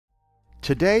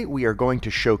Today we are going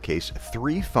to showcase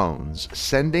 3 phones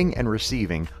sending and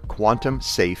receiving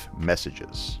quantum-safe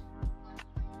messages.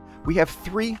 We have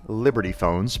 3 Liberty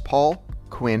phones, Paul,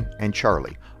 Quinn, and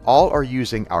Charlie. All are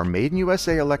using our Made in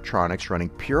USA electronics running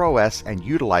PureOS and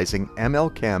utilizing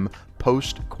ML-Chem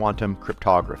post-quantum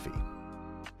cryptography.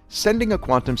 Sending a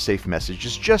quantum-safe message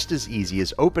is just as easy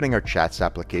as opening our Chats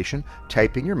application,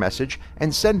 typing your message,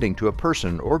 and sending to a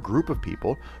person or group of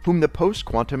people whom the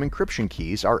post-quantum encryption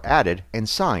keys are added and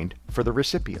signed for the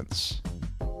recipients.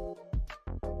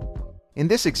 In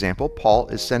this example, Paul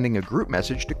is sending a group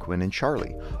message to Quinn and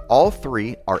Charlie. All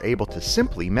 3 are able to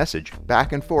simply message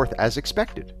back and forth as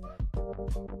expected,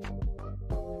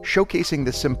 showcasing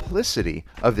the simplicity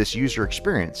of this user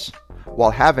experience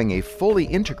while having a fully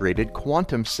integrated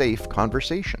quantum-safe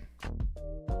conversation.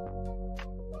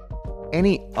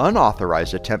 Any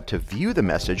unauthorized attempt to view the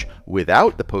message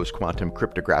without the post-quantum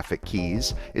cryptographic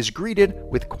keys is greeted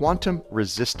with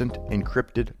quantum-resistant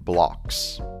encrypted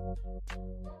blocks.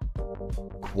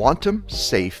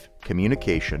 Quantum-safe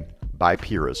communication by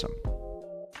Purism.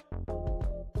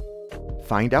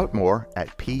 Find out more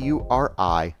at puri.sm.